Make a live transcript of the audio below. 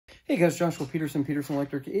Hey guys, Joshua Peterson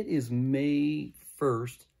Electric. It is May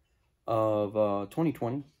 1st of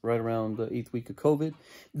 2020, right around the 8th week of COVID.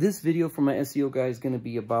 This video for my SEO guy is going to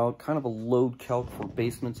be about kind of a load calc for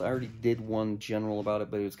basements. I already did one general about it,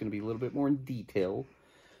 but it's going to be a little bit more in detail.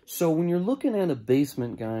 So when you're looking at a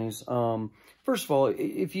basement, guys, first of all,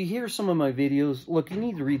 if you hear some of my videos, look, you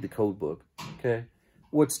need to read the code book, okay?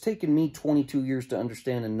 What's taken me 22 years to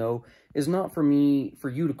understand and know is not for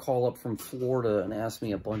you to call up from Florida and ask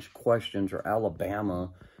me a bunch of questions, or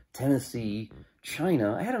Alabama, Tennessee,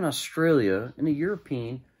 China. I had an Australia and a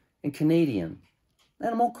European and Canadian.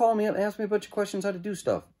 And them all calling me up and asking me a bunch of questions how to do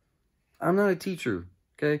stuff. I'm not a teacher,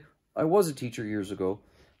 okay? I was a teacher years ago,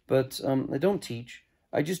 but I don't teach.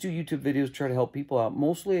 I just do YouTube videos to try to help people out.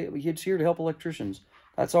 Mostly, it's here to help electricians.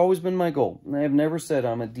 That's always been my goal. And I have never said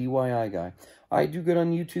I'm a DIY guy. I do good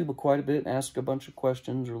on YouTube quite a bit, ask a bunch of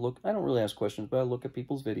questions, or look. I don't really ask questions, but I look at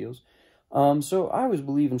people's videos. So I always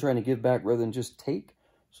believe in trying to give back rather than just take.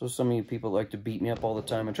 So some of you people like to beat me up all the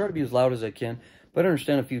time. I try to be as loud as I can, but I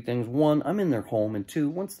understand a few things. One, I'm in their home, and two,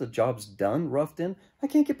 once the job's done, roughed in, I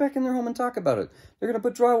can't get back in their home and talk about it. They're going to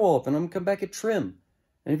put drywall up, and I'm going to come back at trim.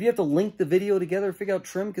 And if you have to link the video together, figure out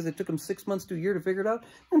trim, because it took them 6 months to a year to figure it out,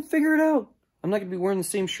 then figure it out. I'm not going to be wearing the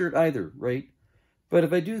same shirt either, right? But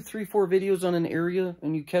if I do 3-4 videos on an area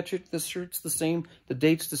and you catch it, the shirt's the same, the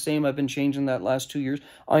date's the same. I've been changing that last 2 years.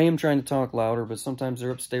 I am trying to talk louder, but sometimes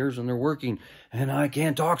they're upstairs and they're working, and I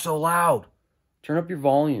can't talk so loud. Turn up your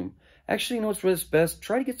volume. Actually, you know what's best?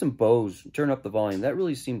 Try to get some Bose. Turn up the volume. That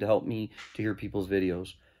really seemed to help me to hear people's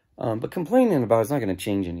videos. But complaining about it's not going to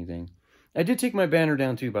change anything. I did take my banner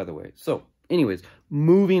down too, by the way. So, anyways,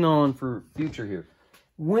 moving on for future here.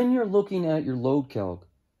 When you're looking at your load calc,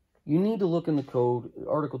 you need to look in the code.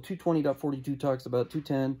 Article 220.42 talks about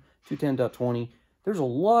 210, 210.20. There's a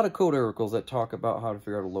lot of code articles that talk about how to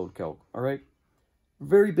figure out a load calc, all right?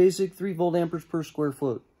 Very basic, 3 volt amperes per square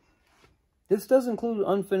foot. This does include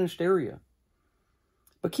unfinished area.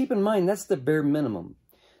 But keep in mind, that's the bare minimum.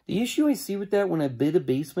 The issue I see with that when I bid a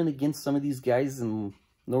basement against some of these guys in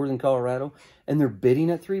northern Colorado, and they're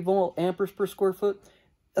bidding at 3 volt amperes per square foot,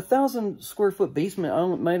 1,000 square foot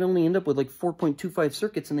basement might only end up with like 4.25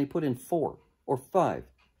 circuits, and they put in 4 or 5.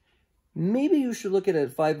 Maybe you should look at it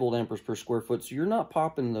at 5 volt amperes per square foot, so you're not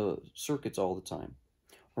popping the circuits all the time.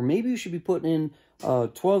 Or maybe you should be putting in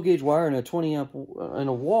 12 gauge wire and a 20 amp and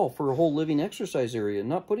a wall for a whole living exercise area,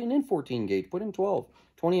 not putting in 14 gauge, put in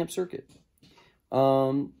 20 amp circuit.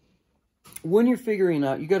 When you're figuring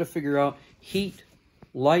out, you got to figure out heat,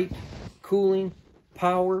 light, cooling,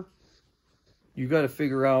 power. You got to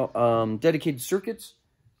figure out dedicated circuits,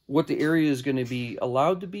 what the area is going to be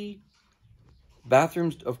allowed to be.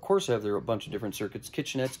 Bathrooms, of course, have a bunch of different circuits.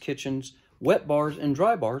 Kitchenettes, kitchens, wet bars, and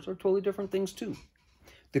dry bars are totally different things too.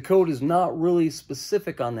 The code is not really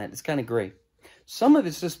specific on that. It's kind of gray. Some of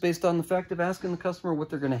it's just based on the fact of asking the customer what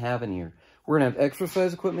they're going to have in here. We're going to have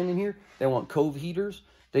exercise equipment in here. They want cove heaters.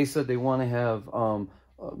 They said they want to have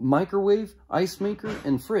microwave, ice maker,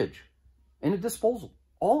 and fridge, and a disposal.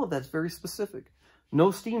 All of that's very specific.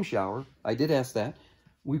 No steam shower. I did ask that.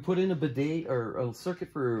 We put in a bidet, or a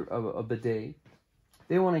circuit for a bidet.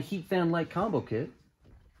 They want a heat fan light combo kit.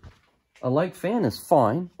 A light fan is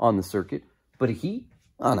fine on the circuit, but a heat?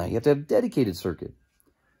 Oh no, you have to have a dedicated circuit.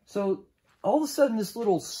 So all of a sudden, this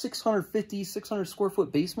little 650, 600 square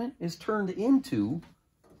foot basement is turned into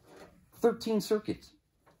 13 circuits,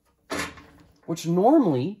 which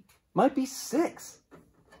normally might be 6.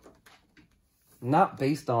 Not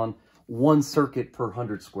based on 1 circuit per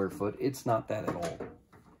 100 square foot. It's not that at all.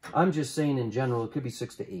 I'm just saying in general, it could be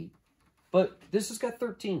 6 to 8. But this has got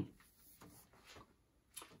 13.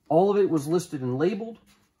 All of it was listed and labeled.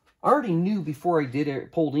 I already knew before I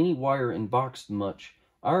pulled any wire and boxed much.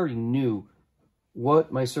 I already knew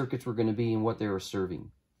what my circuits were going to be and what they were serving.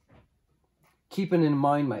 Keeping in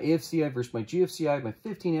mind my AFCI versus my GFCI, my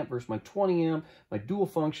 15 amp versus my 20 amp, my dual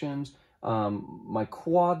functions, my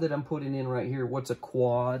quad that I'm putting in right here. What's a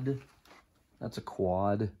quad? That's a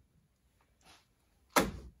quad.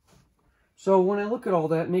 So when I look at all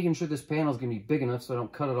that, making sure this panel is going to be big enough so I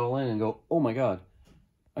don't cut it all in and go, oh my God,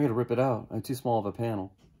 I got to rip it out. I'm too small of a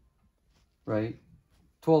panel, right?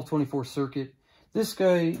 1224 circuit. This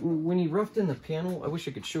guy, when he roughed in the panel, I wish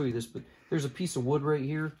I could show you this, but there's a piece of wood right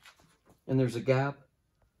here and there's a gap.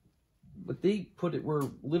 But they put it where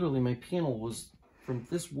literally my panel was from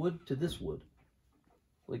this wood to this wood.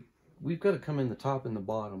 Like, we've got to come in the top and the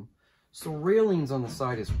bottom. So railings on the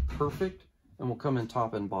side is perfect, and will come in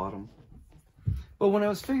top and bottom. But when I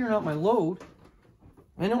was figuring out my load,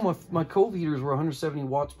 I know my cove heaters were 170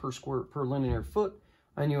 watts per linear foot.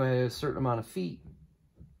 I knew I had a certain amount of feet.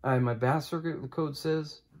 I had my bath circuit, the code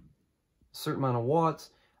says. certain amount of watts.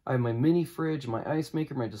 I have my mini fridge, my ice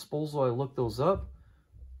maker, my disposal. I looked those up.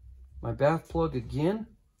 My bath plug again.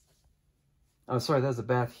 Oh, sorry, that's a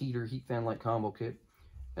bath heater, heat fan light combo kit.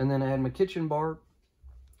 And then I had my kitchen bar,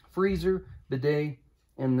 freezer, bidet,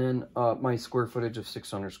 and then my square footage of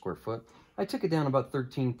 600 square foot. I took it down about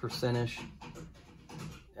 13%-ish.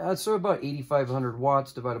 So about 8,500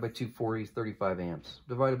 watts divided by 240 is 35 amps.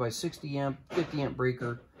 Divided by 60 amp, 50 amp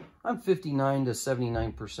breaker. I'm 59 to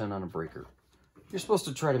 79% on a breaker. You're supposed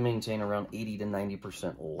to try to maintain around 80 to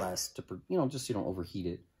 90% less to, just so you don't overheat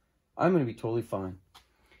it. I'm going to be totally fine.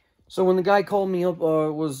 So when the guy called me up,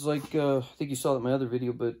 was like, I think you saw that in my other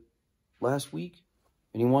video, but last week,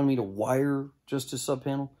 and he wanted me to wire just his sub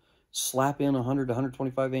panel, slap in 100 to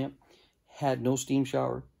 125 amp, had no steam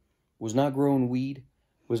shower, was not growing weed,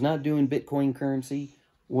 was not doing Bitcoin currency,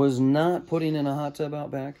 was not putting in a hot tub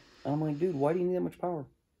out back. I'm like, dude, why do you need that much power?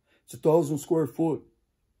 It's 1,000 square foot.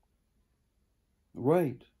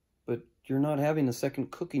 Right, but you're not having a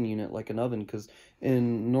second cooking unit like an oven, because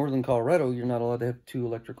in northern Colorado, you're not allowed to have 2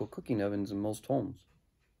 electrical cooking ovens in most homes.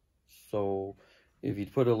 So if you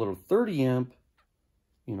put a little 30 amp,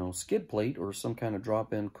 skid plate or some kind of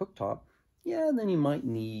drop-in cooktop, yeah, then you might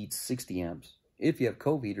need 60 amps. If you have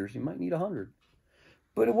cove heaters, you might need 100.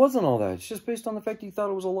 But it wasn't all that. It's just based on the fact that you thought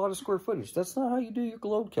it was a lot of square footage. That's not how you do your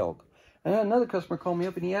load calc. And I had another customer call me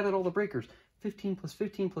up, and he added all the breakers. 15 plus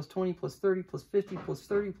 15 plus 20 plus 30 plus 50 plus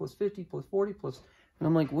 30 plus 50 plus 40 plus... And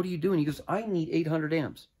I'm like, what are you doing? He goes, I need 800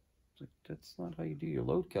 amps. I was like, that's not how you do your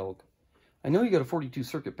load calc. I know you got a 42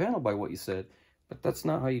 circuit panel by what you said, but that's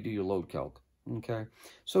not how you do your load calc. Okay?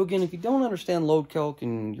 So again, if you don't understand load calc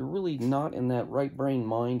and you're really not in that right brain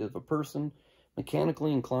mind of a person,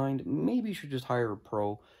 mechanically inclined, maybe you should just hire a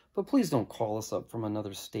pro. But please don't call us up from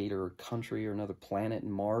another state or country or another planet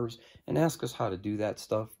in Mars and ask us how to do that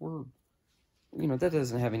stuff. We're, that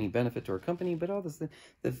doesn't have any benefit to our company, but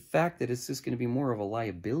the fact that it's just going to be more of a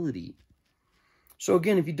liability. So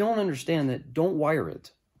again, if you don't understand that, don't wire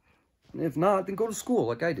it. If not, then go to school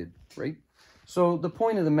like I did, right? So the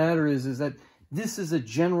point of the matter is that this is a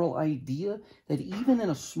general idea that even in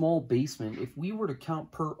a small basement, if we were to count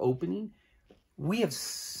per opening, we have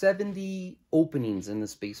 70 openings in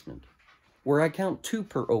this basement. Where I count 2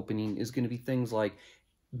 per opening is going to be things like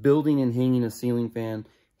building and hanging a ceiling fan,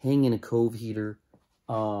 hanging a cove heater.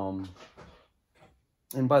 And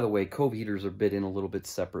by the way, cove heaters are bid in a little bit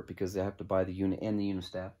separate because they have to buy the unit and the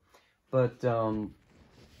unistat. But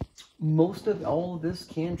most of all of this,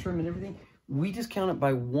 can trim and everything, we just count it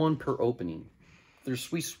by 1 per opening. There's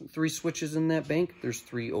 3 switches in that bank. There's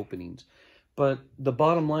 3 openings. But the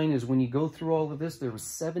bottom line is when you go through all of this, there were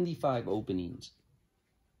 75 openings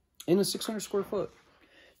in a 600 square foot.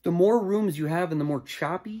 The more rooms you have and the more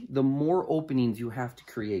choppy, the more openings you have to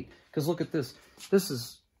create. Because look at this. This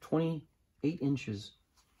is 28 inches.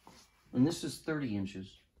 And this is 30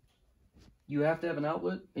 inches. You have to have an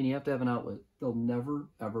outlet and you have to have an outlet. They'll never,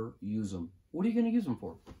 ever use them. What are you going to use them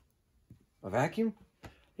for? A vacuum?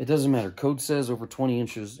 It doesn't matter. Code says over 20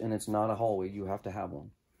 inches and it's not a hallway. You have to have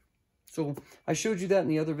one. So I showed you that in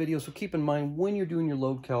the other video. So keep in mind when you're doing your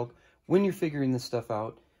load calc, when you're figuring this stuff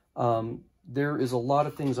out, there is a lot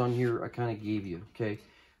of things on here I kind of gave you, okay?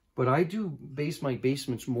 But I do base my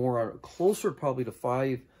basements more closer probably to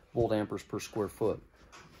 5 volt amperes per square foot.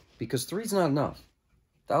 Because 3 is not enough.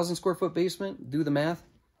 1,000 square foot basement, do the math,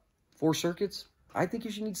 4 circuits. I think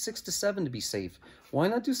you should need 6 to 7 to be safe. Why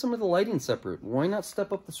not do some of the lighting separate? Why not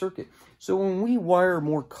step up the circuit? So when we wire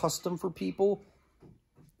more custom for people,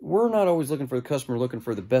 we're not always looking for the customer, looking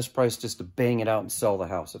for the best price just to bang it out and sell the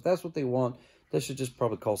house. If that's what they want, they should just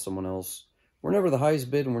probably call someone else. We're never the highest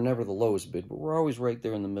bid and we're never the lowest bid, but we're always right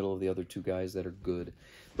there in the middle of the other 2 guys that are good.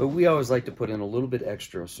 But we always like to put in a little bit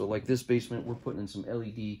extra. So like this basement, we're putting in some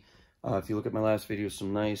LED. If you look at my last video,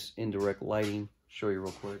 some nice indirect lighting. Show you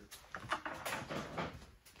real quick.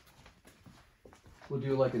 We'll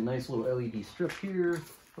do like a nice little LED strip here,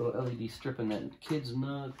 little LED strip in that kid's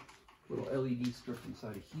nut, little LED strip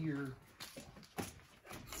inside of here.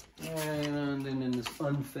 And then in this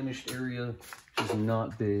unfinished area, which is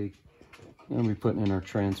not big, and we're putting in our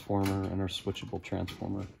transformer and our switchable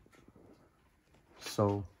transformer.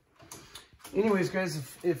 So, anyways, guys,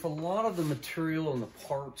 if a lot of the material and the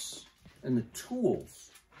parts and the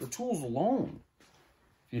tools alone,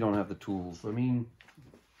 if you don't have the tools, I mean,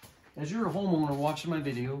 as you're a homeowner watching my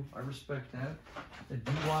video, I respect that, the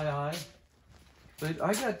DIY, but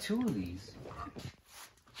I got 2 of these.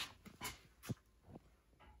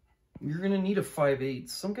 You're going to need a 5/8.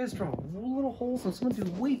 Some guys draw little holes and some do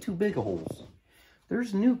way too big of holes.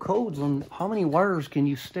 There's new codes on how many wires can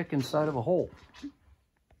you stick inside of a hole.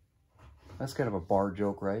 That's kind of a bar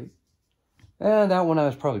joke, right? And that one I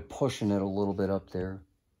was probably pushing it a little bit up there.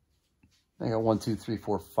 I got 1, 2, 3,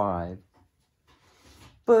 4, 5.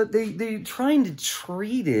 But they're trying to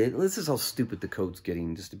treat it. This is how stupid the code's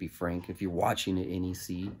getting, just to be frank. If you're watching at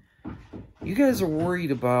NEC, you guys are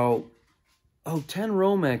worried about, 10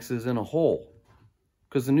 Romexes in a hole.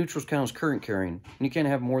 Because the neutrals count as current carrying. And you can't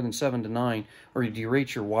have more than 7 to 9, or you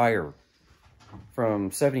derate your wire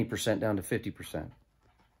from 70% down to 50%.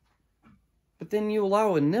 But then you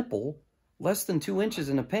allow a nipple less than 2 inches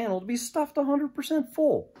in a panel to be stuffed 100%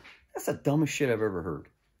 full. That's the dumbest shit I've ever heard.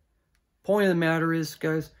 Point of the matter is,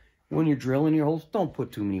 guys, when you're drilling your holes, don't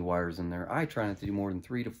put too many wires in there. I try not to do more than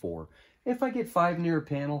 3 to 4. If I get 5 near a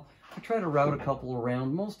panel, I try to route a couple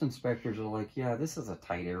around. Most inspectors are like, yeah, this is a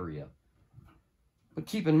tight area. But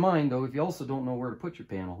keep in mind, though, if you also don't know where to put your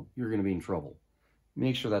panel, you're going to be in trouble.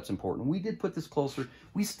 Make sure that's important. We did put this closer.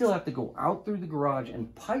 We still have to go out through the garage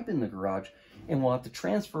and pipe in the garage, and we'll have to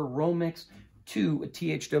transfer Romex to a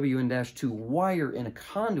THWN-2 wire and a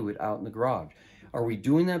conduit out in the garage. Are we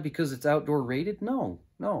doing that because it's outdoor rated? No,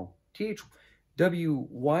 no. THW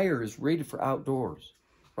wire is rated for outdoors,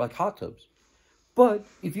 like hot tubs. But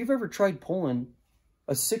if you've ever tried pulling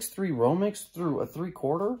a 6'3 Romex through a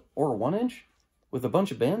 3/4 or a 1 inch with a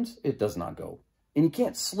bunch of bends, it does not go. And you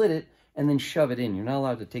can't slit it and then shove it in. You're not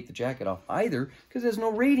allowed to take the jacket off either because there's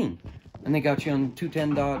no rating. And they got you on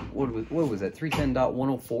 210. What was that?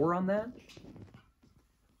 310.104 on that?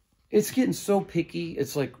 It's getting so picky.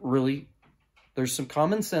 It's like, really? There's some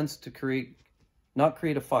common sense to not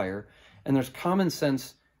create a fire, and there's common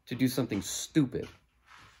sense to do something stupid.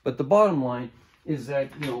 But the bottom line is that,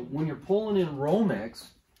 when you're pulling in Romex,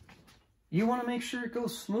 you want to make sure it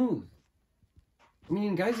goes smooth. I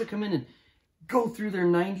mean, guys that come in and go through their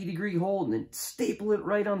 90-degree hole and then staple it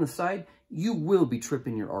right on the side, you will be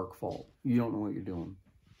tripping your arc fault. You don't know what you're doing.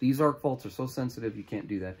 These arc faults are so sensitive, you can't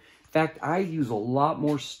do that. In fact, I use a lot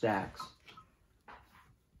more stacks.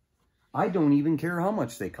 I don't even care how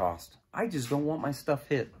much they cost. I just don't want my stuff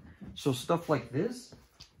hit. So stuff like this,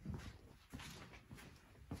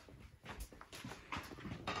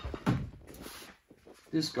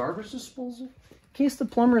 garbage disposal, in case the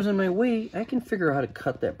plumber's in my way, I can figure out how to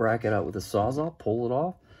cut that bracket out with a Sawzall, pull it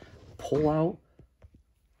off, pull out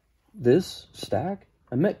this stack.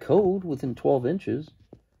 I met code within 12 inches,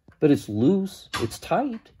 but it's loose, it's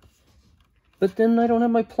tight. But then I don't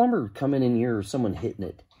have my plumber coming in here or someone hitting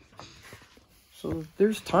it. So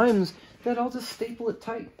there's times that I'll just staple it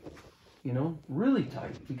tight, really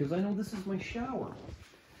tight, because I know this is my shower.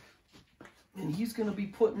 And he's going to be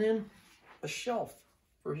putting in a shelf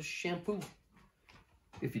for his shampoo.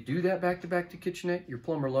 If you do that back to back to kitchenette, your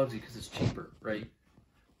plumber loves you because it's cheaper, right?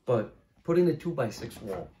 But put in a 2x6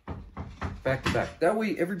 wall, back to back. That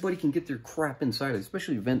way everybody can get their crap inside it,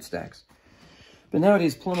 especially vent stacks. But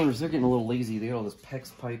nowadays plumbers, they're getting a little lazy. They got all this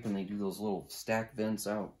PEX pipe and they do those little stack vents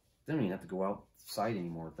out. They don't even have to go outside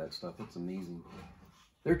anymore with that stuff. It's amazing.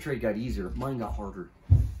 Their trade got easier. Mine got harder.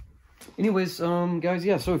 Anyways, guys,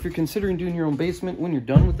 yeah, so if you're considering doing your own basement, when you're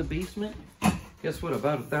done with the basement, guess what?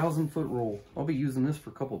 About 1,000-foot roll. I'll be using this for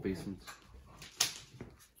a couple basements.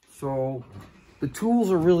 So the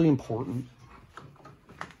tools are really important.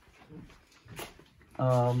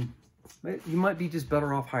 You might be just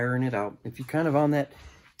better off hiring it out. If you're kind of on that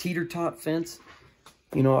teeter-tot fence,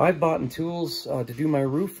 I bought tools to do my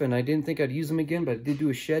roof, and I didn't think I'd use them again, but I did do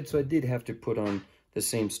a shed, so I did have to put on the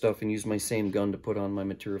same stuff and use my same gun to put on my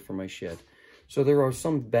material for my shed. So there are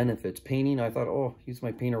some benefits. Painting, I thought, use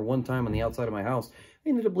my painter one time on the outside of my house. I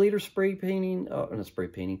ended up later spraying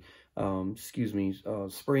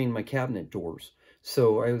my cabinet doors.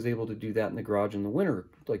 So I was able to do that in the garage in the winter,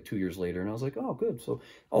 like 2 years later. And I was like, oh, good. So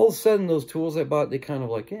all of a sudden, those tools I bought, they kind of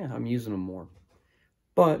like, yeah, I'm using them more.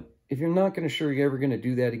 But if you're not going to sure you're ever going to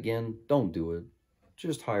do that again, don't do it.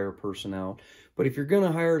 Just hire a person out. But if you're going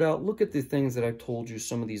to hire it out, look at the things that I've told you,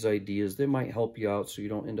 some of these ideas. They might help you out so you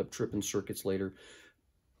don't end up tripping circuits later.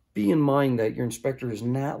 Be in mind that your inspector is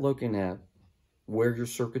not looking at where your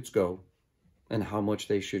circuits go and how much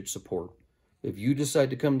they should support. If you decide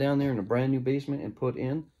to come down there in a brand new basement and put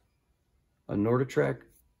in a NordiTrack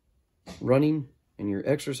running and you're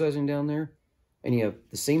exercising down there and you have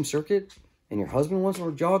the same circuit and your husband wants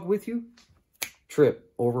to jog with you,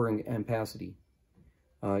 trip over ampacity.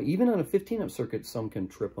 Even on a 15-amp circuit, some can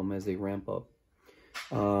trip them as they ramp up.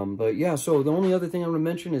 But yeah, so the only other thing I'm going to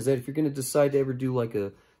mention is that if you're going to decide to ever do like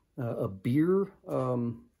a beer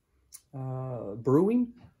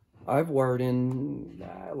brewing, I've wired in,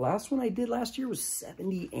 last one I did last year was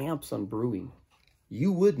 70 amps on brewing.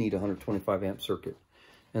 You would need a 125 amp circuit.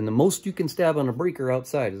 And the most you can stab on a breaker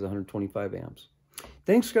outside is 125 amps.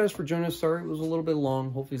 Thanks, guys, for joining us. Sorry it was a little bit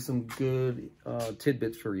long. Hopefully some good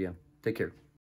tidbits for you. Take care.